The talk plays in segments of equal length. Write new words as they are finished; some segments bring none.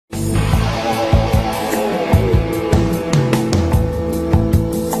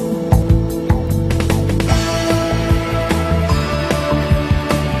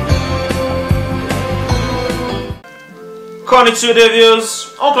Konnichiwa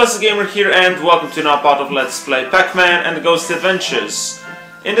devios, OldClassicGamer here and welcome to another part of Let's Play Pac-Man and the Ghost Adventures.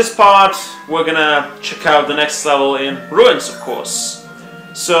 In this part we're gonna check out the next level in Ruins, of course.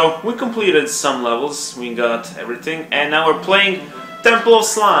 So we completed some levels, we got everything, and now we're playing Temple of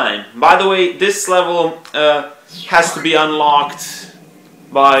Slime. By the way, this level has to be unlocked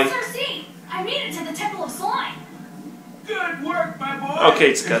by... Sir, I made it to the Temple of Slime. Good work, my boy.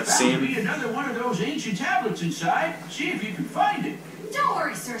 Okay, it's a cutscene. There's bound to be another one of those ancient tablets inside. See if you can find it. Don't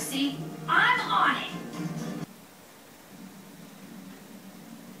worry, Sir, I'm on it.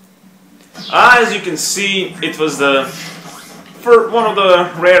 As you can see, it was one of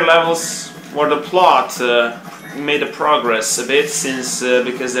the rare levels where the plot made a progress a bit, since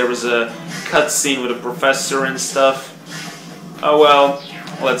because there was a cutscene with a professor and stuff. Oh well,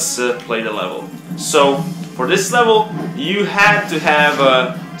 let's play the level. So for this level, you had to have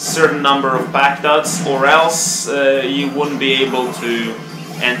a certain number of back dots, or else you wouldn't be able to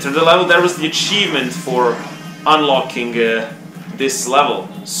enter the level. There was the achievement for unlocking this level,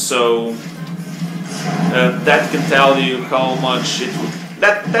 so that can tell you how much it would.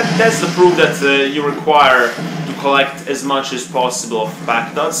 That's the proof that you require to collect as much as possible of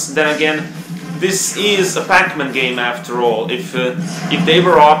back dots. Then again, this is a Pac-Man game after all. If they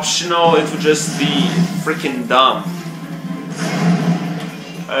were optional, it would just be freaking dumb.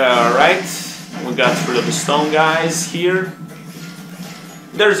 Alright, we got rid of the stone guys here.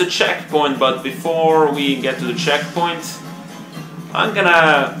 There's a checkpoint, but before we get to the checkpoint, I'm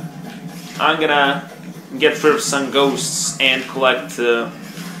gonna get rid of some ghosts and collect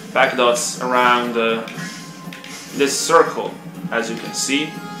back dots around this circle, as you can see.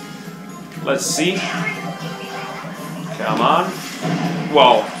 Let's see. Come on.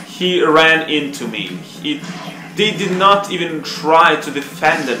 Wow, he ran into me. They did not even try to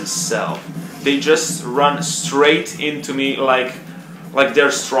defend themselves. They just run straight into me like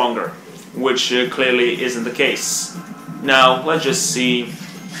they're stronger, which clearly isn't the case. Now, let's just see.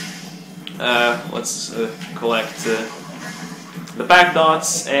 Let's collect the back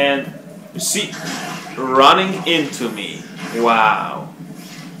dots, and you see, running into me. Wow.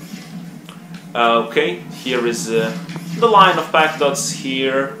 Okay, here is the line of back dots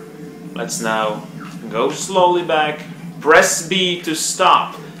here. Let's now go slowly back. Press B to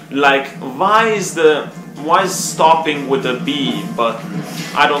stop. Like, why is stopping with the B button?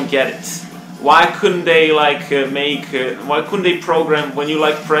 I don't get it. Why couldn't they why couldn't they program when you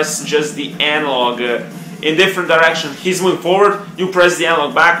press just the analog in different direction? He's moving forward, you press the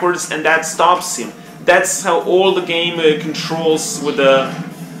analog backwards, and that stops him. That's how all the game controls with the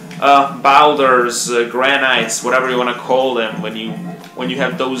boulders, granites, whatever you want to call them, when you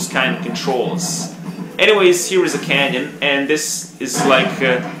have those kind of controls. Anyways, here is a canyon, and this is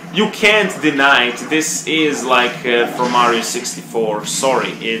you can't deny it. This is from Mario 64.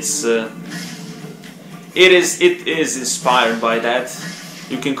 Sorry, it is inspired by that.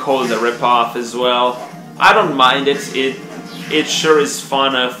 You can call it a rip-off as well. I don't mind it. It sure is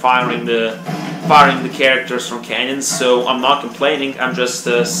fun firing the characters from canyons, so I'm not complaining. I'm just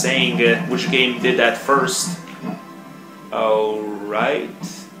saying which game did that first. Alright.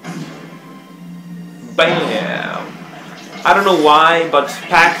 Bam! I don't know why, but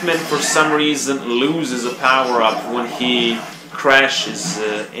Pac-Man for some reason loses a power-up when he crashes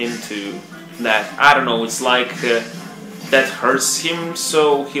into that. I don't know, it's that hurts him,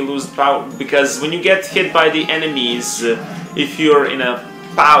 so he loses power. Because when you get hit by the enemies, if you're in a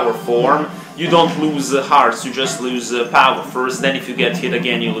power form, you don't lose hearts, you just lose power first. Then if you get hit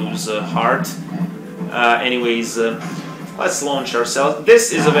again, you lose heart. Anyways, let's launch ourselves.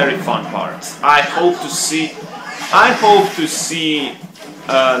 This is a very fun part. I hope to see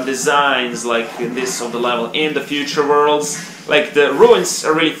designs like this of the level in the future worlds. The ruins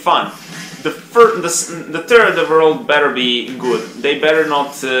are really fun. The third world better be good. They better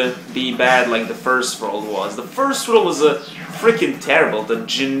not be bad like the first world was. The first world was freaking terrible. The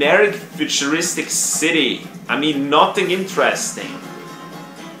generic futuristic city. I mean, nothing interesting.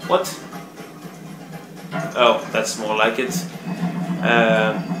 What? Oh, that's more like it.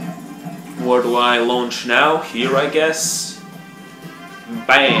 Where do I launch now? Here, I guess.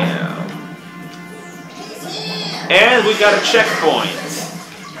 Bam! And we got a checkpoint.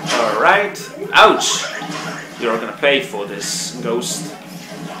 Alright. Ouch! You're gonna pay for this, ghost.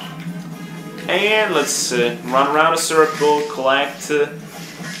 And let's run around a circle, collect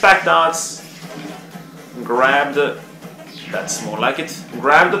back dots, grab the... That's more like it.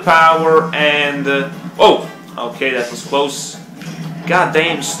 Grab the power and... oh! Okay, that was close. God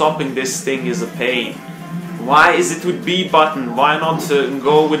damn, stopping this thing is a pain. Why is it with B button? Why not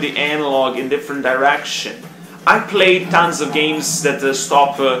go with the analog in different direction? I played tons of games that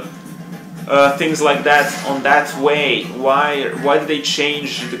stop things like that on that way. Why did they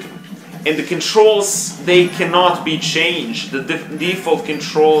change the... And the controls, they cannot be changed. The default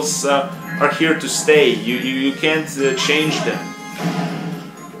controls are here to stay. You can't change them.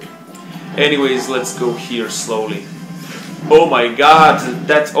 Anyways, let's go here slowly. Oh my god,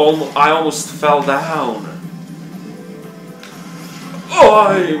 I almost fell down.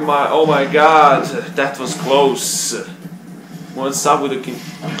 Oh my god, that was close. What's up with the...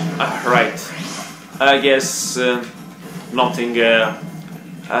 right. I guess nothing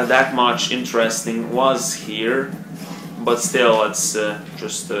that much interesting was here. But still, let's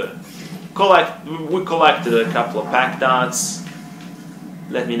just collect... We collected a couple of pack dots.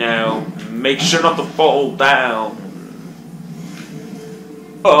 Let me now make sure not to fall down.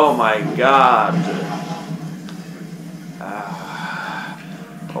 Oh my god.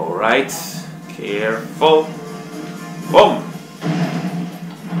 Alright, careful. Boom!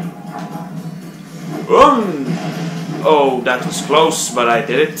 Boom! Oh, that was close, but I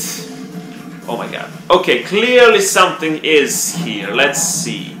did it. Oh my god. Okay, clearly something is here. Let's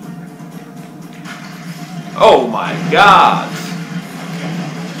see. Oh my god!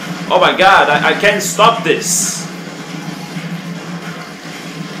 Oh my god, I can't stop this!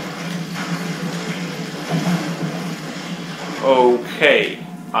 Okay,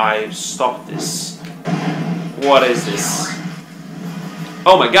 I've stopped this. What is this?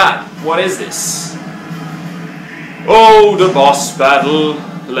 Oh my god, what is this? Oh, the boss battle.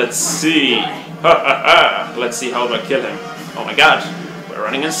 Let's see. Let's see how do I kill him. Oh my god, we're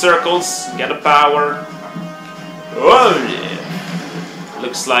running in circles. Get the power. Oh yeah.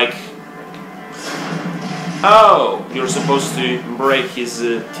 Looks like... Oh, you're supposed to break his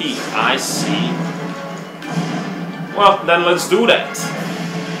teeth. I see. Well, then let's do that.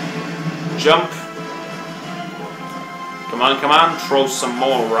 Jump. Come on, come on. Throw some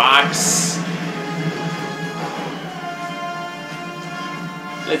more rocks.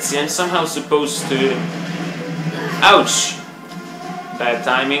 Let's see, I'm somehow supposed to... Ouch! Bad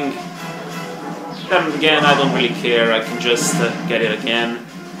timing. Then again, I don't really care. I can just get it again.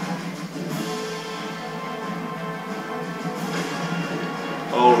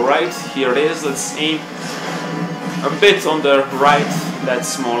 Alright, here it is. Let's aim a bit on the right.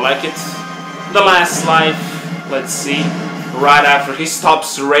 That's more like it. The last life. Let's see. Right after he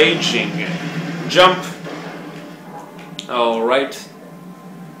stops raging. Jump. Alright.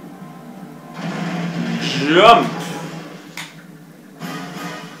 Jump!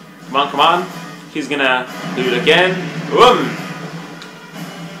 Come on, come on. He's gonna do it again. Boom!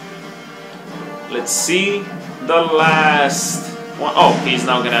 Let's see. The last one. Oh, he's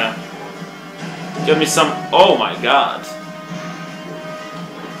now gonna give me some... Oh my god.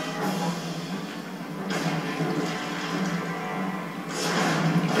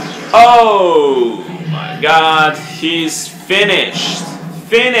 Oh my god. He's finished.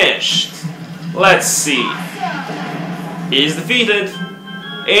 Finished. Let's see. He's defeated.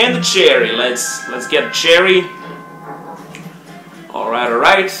 And the cherry. Let's get a cherry. Alright,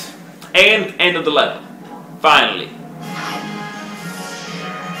 alright. And end of the level. Finally.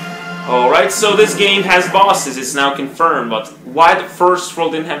 Alright, so this game has bosses, it's now confirmed, but why the first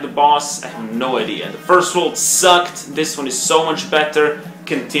world didn't have the boss, I have no idea. The first world sucked, this one is so much better.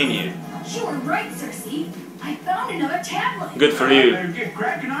 Continue. You were right, Cersei. I found another tablet. Good for you. Better get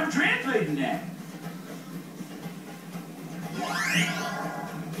cracking on translating that.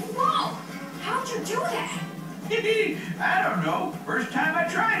 Whoa! How'd you do that? I don't know. First time I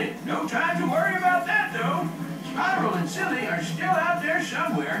tried it. No time to worry about that, though. Spiral and Silly are still out there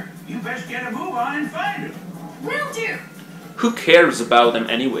somewhere. You best get a move on and find them. Will do. Who cares about them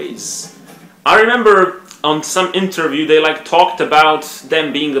anyways? I remember on some interview they talked about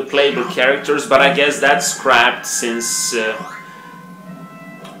them being the playable characters, but I guess that's scrapped since...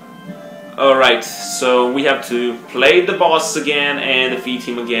 Alright, so we have to play the boss again and defeat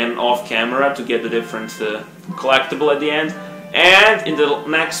him again off camera to get the different collectible at the end. And in the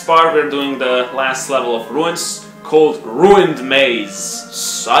next part we're doing the last level of Ruins called Ruined Maze.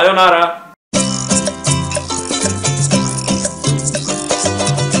 Sayonara!